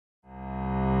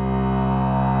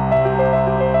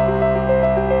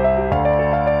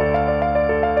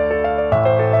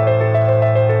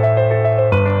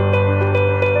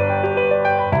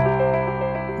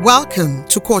Welcome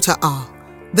to Quarter Hour.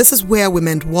 This is where we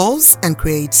mend walls and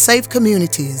create safe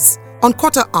communities. On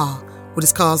Quarter Hour, we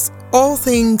discuss all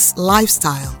things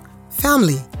lifestyle,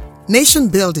 family, nation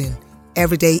building,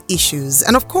 everyday issues,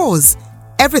 and of course,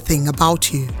 everything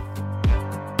about you.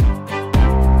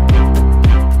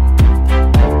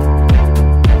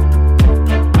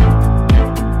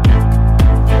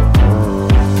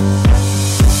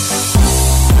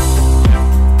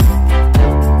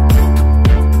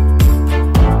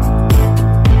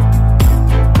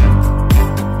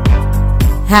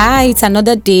 Hi, it's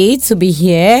another day to be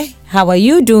here. How are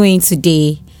you doing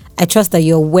today? I trust that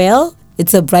you're well.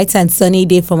 It's a bright and sunny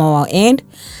day from our end,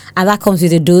 and that comes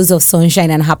with a dose of sunshine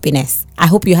and happiness. I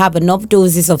hope you have enough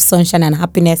doses of sunshine and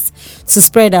happiness to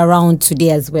spread around today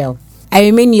as well. I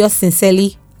remain yours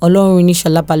sincerely, Olorunni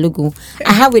Shola Balogun.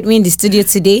 I have with me in the studio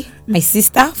today my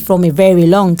sister from a very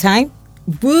long time,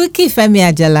 Buki Femi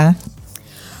Ajala.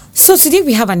 So today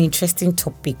we have an interesting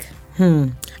topic.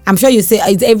 I'm sure you say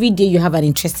it's every day you have an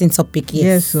interesting topic.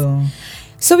 Yes.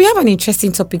 So we have an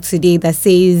interesting topic today that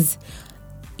says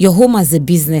your home as a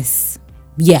business.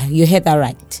 Yeah, you heard that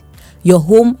right. Your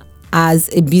home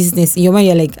as a business. In your mind,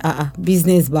 you're like,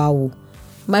 business, bow.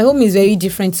 My home is very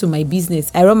different to my business.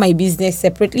 I run my business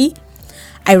separately.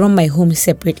 I run my home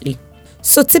separately.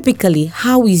 So typically,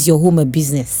 how is your home a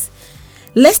business?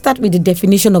 Let's start with the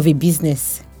definition of a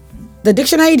business. The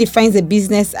dictionary defines a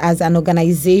business as an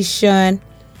organization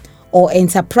or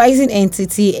enterprising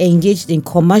entity engaged in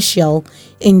commercial,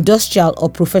 industrial, or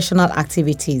professional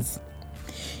activities.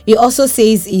 It also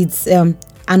says it's it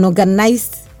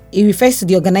refers to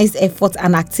the organized efforts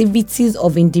and activities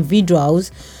of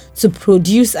individuals to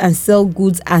produce and sell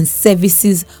goods and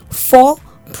services for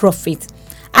profit.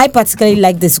 I particularly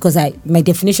like this because my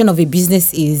definition of a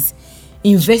business is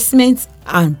investment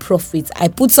and profit. I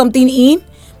put something in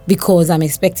because I'm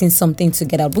expecting something to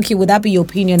get out. Buki, would that be your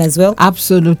opinion as well?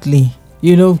 Absolutely.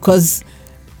 Because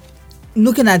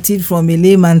looking at it from a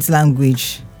layman's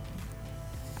language,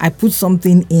 I put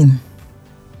something in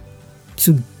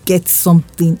to get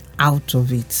something out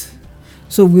of it.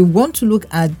 So we want to look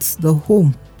at the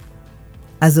home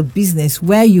as a business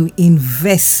where you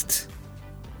invest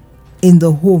in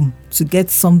the home to get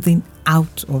something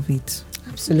out of it.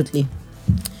 Absolutely.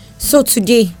 So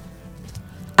today,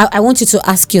 I want you to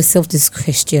ask yourself this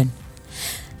question.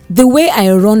 The way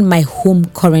I run my home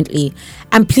currently,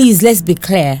 and please, let's be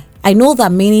clear. I know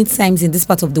that many times in this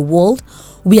part of the world,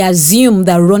 we assume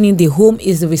that running the home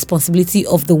is the responsibility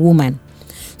of the woman.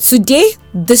 Today,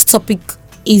 this topic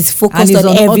is focused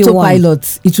on everyone.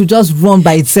 Autopilot. It will just run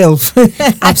by itself.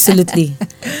 Absolutely.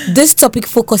 This topic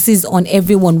focuses on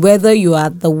everyone, whether you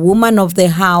are the woman of the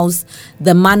house,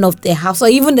 the man of the house, or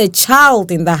even the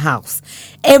child in the house.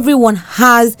 Everyone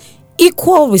has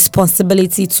equal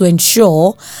responsibility to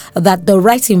ensure that the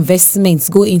right investments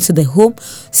go into the home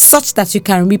such that you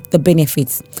can reap the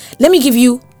benefits. Let me give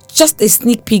you just a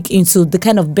sneak peek into the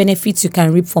kind of benefits you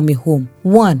can reap from a home.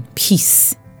 1,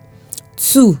 peace.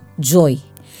 2, joy.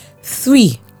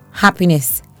 3,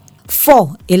 happiness.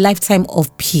 4, a lifetime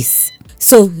of peace.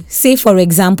 So, say for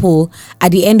example,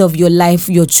 at the end of your life,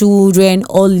 your children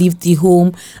all leave the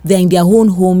home, they're in their own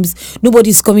homes,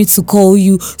 nobody's coming to call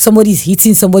you, somebody's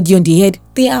hitting somebody on the head.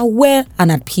 They are well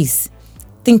and at peace.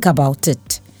 Think about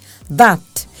it.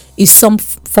 That is some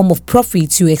form of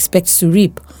profit you expect to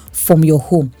reap from your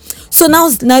home. So now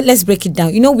let's break it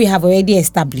down. We have already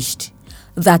established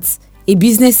that a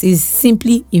business is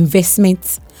simply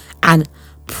investment and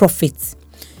profit.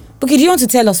 Okay, do you want to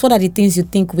tell us what are the things you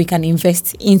think we can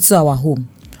invest into our home?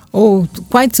 Oh,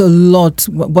 quite a lot.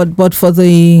 But for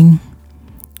the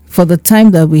time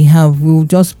that we have, we'll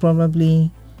just probably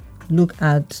look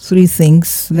at 3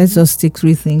 things. Let's just take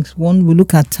 3 things. 1, we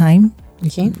look at time.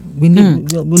 Okay. We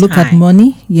look at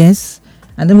money, yes.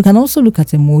 And then we can also look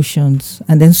at emotions.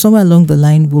 And then somewhere along the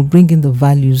line, we'll bring in the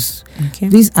values. Okay.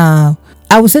 These are,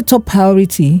 I would say, top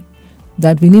priority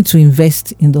that we need to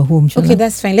invest in the home. Okay,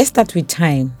 that's fine. Let's start with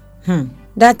time.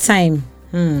 That time.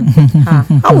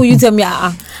 How will you tell me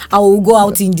I will go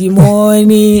out in the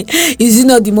morning? Is it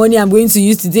not the money I'm going to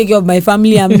use to take care of my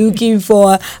family I'm looking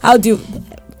for? How do you...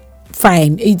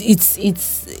 Fine. It's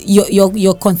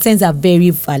your concerns are very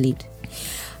valid.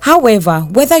 However,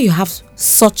 whether you have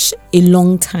such a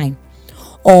long time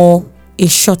or a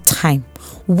short time,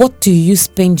 what do you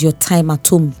spend your time at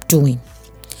home doing?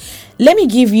 Let me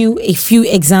give you a few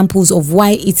examples of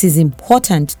why it is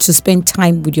important to spend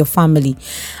time with your family.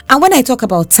 And when I talk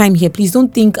about time here, please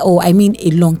don't think, I mean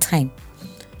a long time.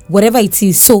 Whatever it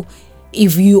is. So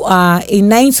if you are a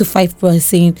 9 to 5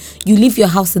 person, you leave your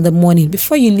house in the morning.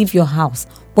 Before you leave your house,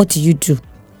 what do?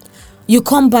 You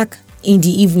come back in the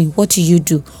evening, what do you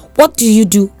do? What do you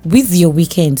do with your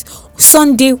weekends?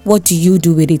 Sunday, what do you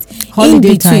do with it? Holiday in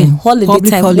between, time. holiday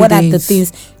Public time, what are the holidays.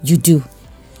 things you do?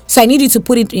 So I need you to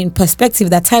put it in perspective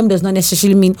that time does not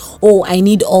necessarily mean, oh, I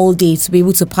need all day to be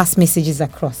able to pass messages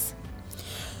across.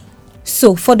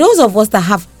 So for those of us that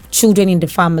have children in the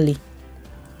family,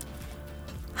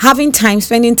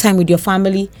 spending time with your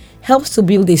family helps to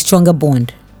build a stronger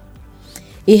bond.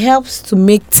 It helps to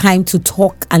make time to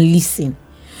talk and listen.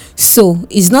 So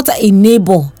it's not a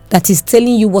neighbor that is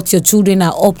telling you what your children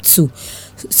are up to,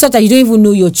 so that you don't even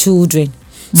know your children.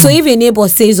 So if a neighbor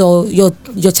says, or your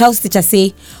child's teacher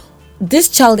say, this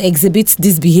child exhibits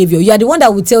this behavior, you are the one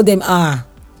that will tell them,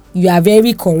 you are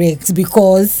very correct,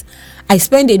 because I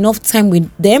spend enough time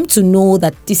with them to know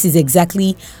that this is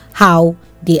exactly how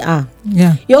they are.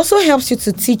 Yeah. It also helps you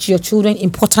to teach your children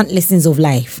important lessons of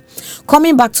life.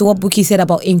 Coming back to what Buki said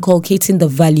about inculcating the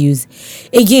values.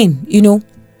 Again,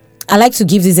 I like to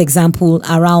give this example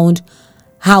around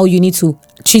how you need to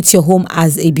treat your home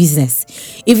as a business.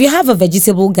 If you have a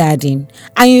vegetable garden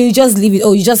and you just leave it,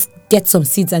 or you just get some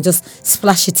seeds and just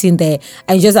splash it in there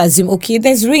and you just assume, okay,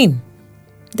 there's rain,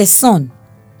 there's sun,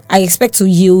 I expect it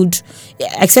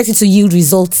to yield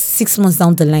results 6 months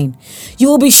down the line. You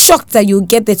will be shocked that you'll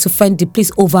get there to find the place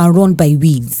overrun by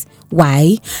weeds.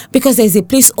 Why? Because there's a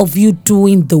place of you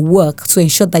doing the work to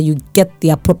ensure that you get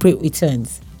the appropriate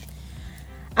returns.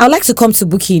 I would like to come to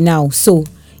Buki now. So,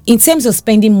 in terms of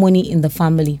spending money in the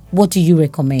family, what do you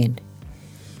recommend?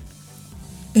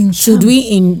 Should we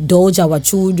indulge our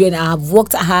children? I have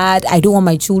worked hard. I don't want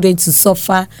my children to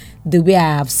suffer the way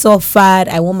I have suffered.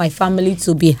 I want my family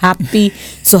to be happy,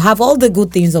 to have all the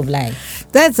good things of life.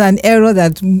 That's an error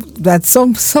that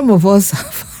some of us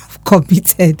have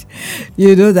committed.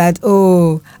 That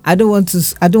I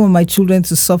don't want my children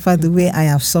to suffer the way I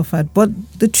have suffered. But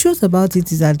the truth about it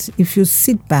is that if you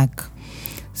sit back,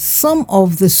 some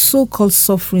of the so-called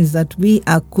sufferings that we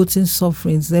are quoting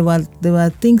sufferings, there were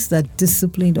things that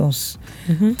disciplined us,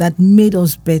 that made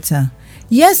us better.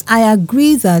 Yes, I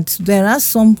agree that there are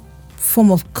some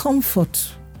form of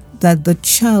comfort that the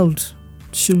child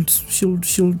should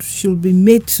be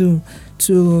made to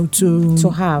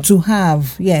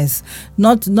have. Yes,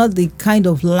 not the kind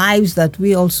of lives that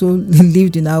we also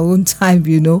lived in our own time.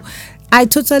 I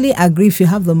totally agree. If you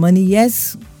have the money,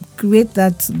 yes, create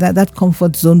that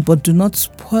comfort zone, but do not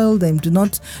spoil them. Do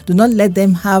not let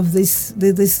them have this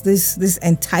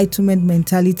entitlement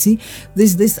mentality,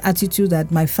 this attitude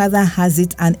that my father has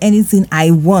it and anything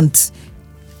I want,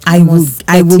 I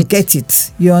will get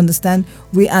it. You understand?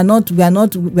 We are not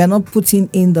putting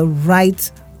in the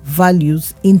right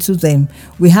values into them.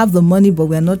 We have the money, but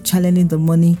we are not channeling the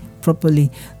money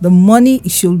properly. The money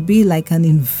should be like an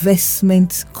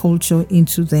investment culture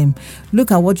into them.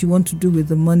 Look at what you want to do with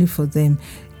the money for them.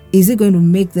 Is it going to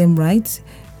make them right?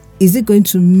 Is it going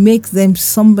to make them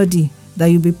somebody that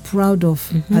you'll be proud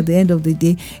of at the end of the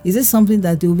day? Is it something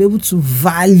that they'll be able to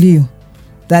value?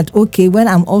 That, okay, when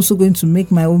I'm also going to make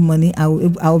my own money,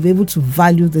 I'll be able to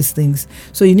value these things.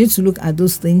 So you need to look at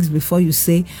those things before you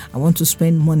say, I want to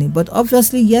spend money. But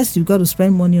obviously, yes, you've got to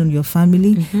spend money on your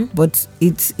family, but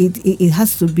it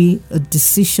has to be a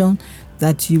decision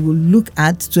that you will look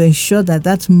at to ensure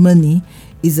that money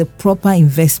is a proper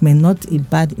investment, not a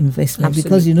bad investment.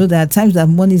 Absolutely. Because there are times that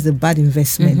money is a bad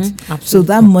investment. So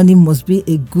that money must be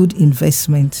a good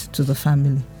investment to the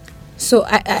family. So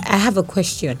I have a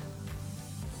question.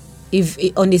 If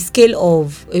you're going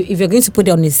to put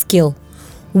it on a scale,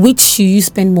 which should you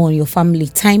spend more on your family,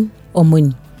 time or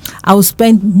money? I will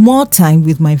spend more time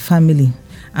with my family.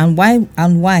 And why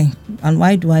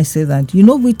do I say that?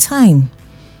 With time,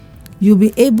 you'll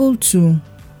be able to,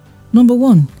 number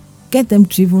one, get them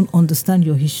to even understand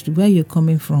your history, where you're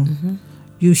coming from.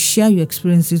 You share your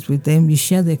experiences with them. You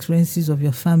share the experiences of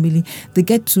your family. They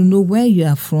get to know where you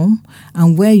are from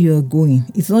and where you are going.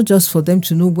 It's not just for them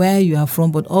to know where you are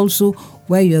from, but also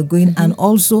where you are going. And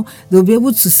also, they'll be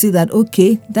able to see that,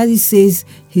 okay, Daddy says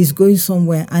he's going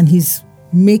somewhere and he's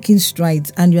making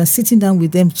strides, and you are sitting down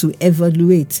with them to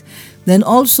evaluate. Then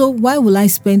also, why will I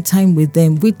spend time with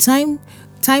them? With time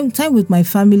with my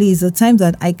family is a time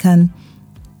that I can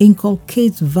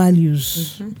inculcate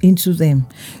values into them.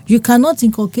 You cannot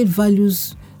inculcate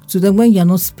values to them when you're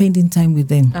not spending time with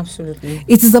them. Absolutely.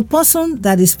 It is the person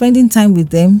that is spending time with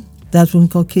them that will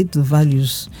inculcate the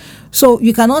values. So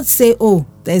you cannot say, oh,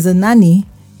 there's a nanny,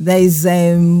 there is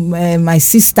my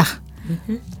sister.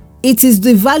 It is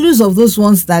the values of those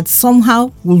ones that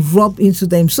somehow will rub into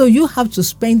them. So you have to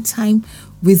spend time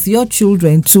with your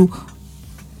children to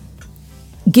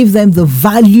give them the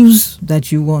values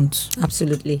that you want.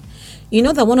 Absolutely. You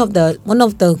know that one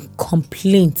of the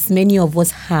complaints many of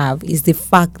us have is the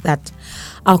fact that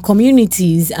our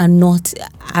communities are not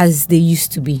as they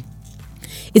used to be.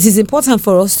 It is important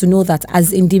for us to know that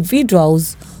as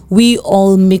individuals, we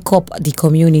all make up the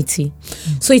community.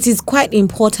 So it is quite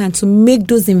important to make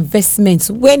those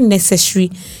investments when necessary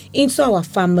into our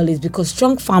families, because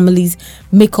strong families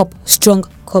make up strong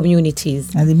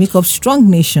communities. And they make up strong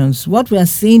nations. What we are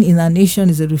seeing in our nation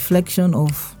is a reflection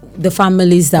of the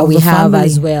families that we have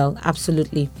as well.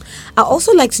 Absolutely. I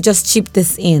also like to just chip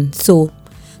this in. So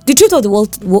the truth of the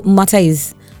world matter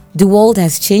is the world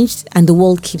has changed and the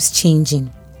world keeps changing.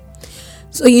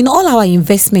 So in all our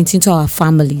investments into our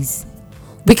families,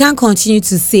 we can't continue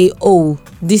to say, oh,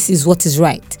 this is what is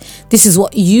right. This is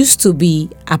what used to be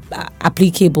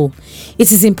applicable.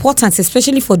 It is important,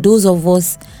 especially for those of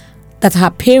us that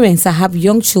have parents that have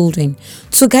young children,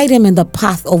 to guide them in the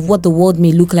path of what the world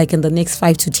may look like in the next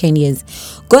 5 to 10 years.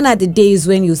 Gone are the days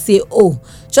when you say, oh,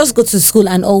 just go to school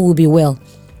and all will be well.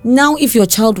 Now, if your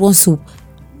child wants to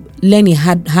learn a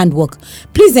handwork,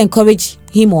 please encourage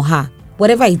him or her.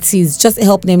 Whatever it is, just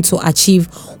help them to achieve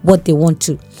what they want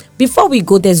to. Before we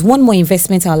go, there's one more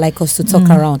investment I'd like us to talk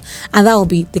around, and that will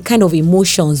be the kind of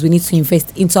emotions we need to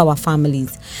invest into our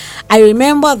families. I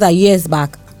remember that years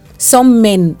back, some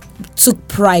men took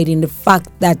pride in the fact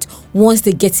that once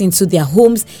they get into their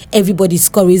homes, everybody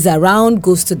scurries around,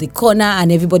 goes to the corner,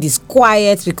 and everybody's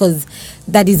quiet because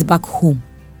that is back home.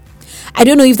 I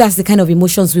don't know if that's the kind of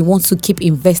emotions we want to keep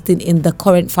investing in the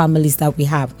current families that we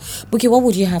have. Buki, what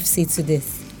would you have to say to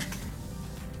this?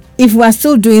 If we are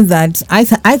still doing that, I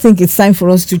think it's time for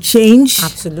us to change.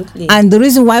 Absolutely. And the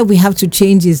reason why we have to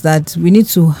change is that we need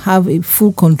to have a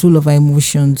full control of our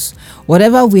emotions.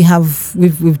 Whatever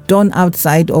we've done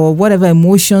outside, or whatever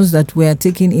emotions that we are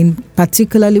taking in,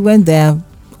 particularly when they are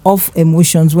off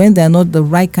emotions, when they are not the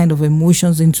right kind of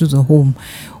emotions into the home.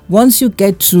 Once you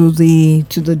get to the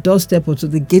doorstep or to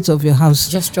the gate of your house,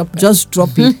 just drop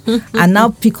it and now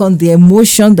pick on the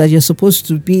emotion that is supposed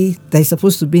to be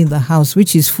in the house,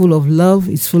 which is full of love,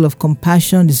 it's full of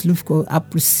compassion, it's full of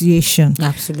appreciation.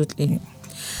 Absolutely. Yeah.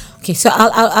 Okay, so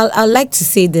I'll like to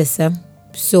say this.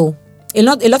 So a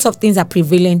lot of things are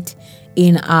prevalent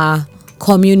in our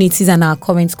communities and our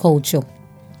current culture.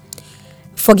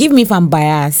 Forgive me if I'm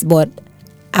biased, but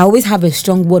I always have a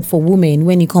strong word for women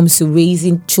when it comes to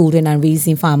raising children and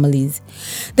raising families.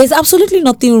 There's absolutely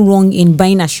nothing wrong in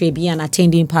buying ashrebi and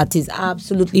attending parties.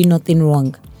 Absolutely nothing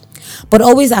wrong. But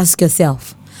always ask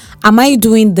yourself, am I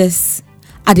doing this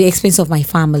at the expense of my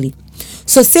family?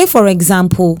 So say, for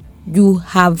example, you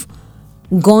have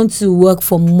gone to work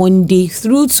from Monday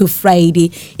through to Friday.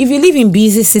 If you live in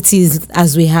busy cities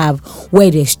as we have,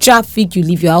 where there's traffic, you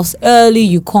leave your house early,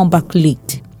 you come back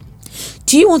late.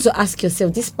 Do you want to ask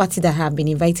yourself, this party that I have been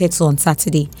invited to on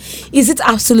Saturday, is it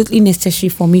absolutely necessary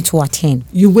for me to attend?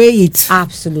 You weigh it.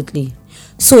 Absolutely.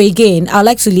 So again, I'd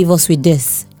like to leave us with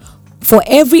this. For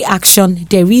every action,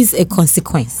 there is a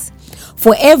consequence.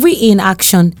 For every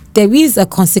inaction, there is a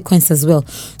consequence as well.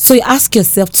 So you ask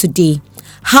yourself today,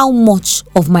 how much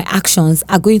of my actions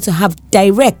are going to have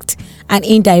direct and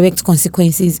indirect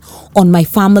consequences on my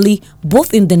family,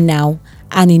 both in the now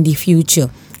and in the future?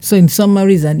 So in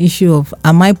summary, it's an issue of,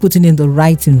 am I putting in the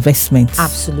right investments?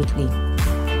 Absolutely.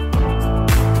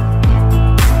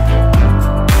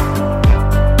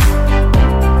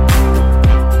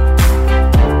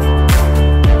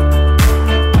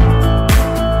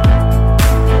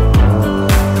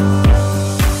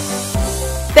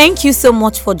 Thank you so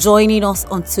much for joining us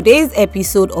on today's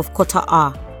episode of Quarter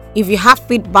Hour. If you have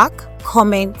feedback,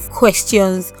 comments,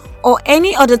 questions, or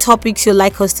any other topics you'd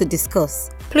like us to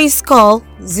discuss, please call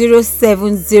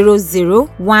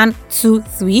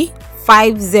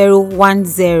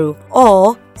 0700-123-5010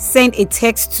 or send a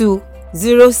text to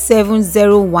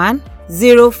 0701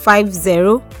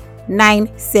 050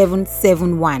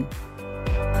 9771.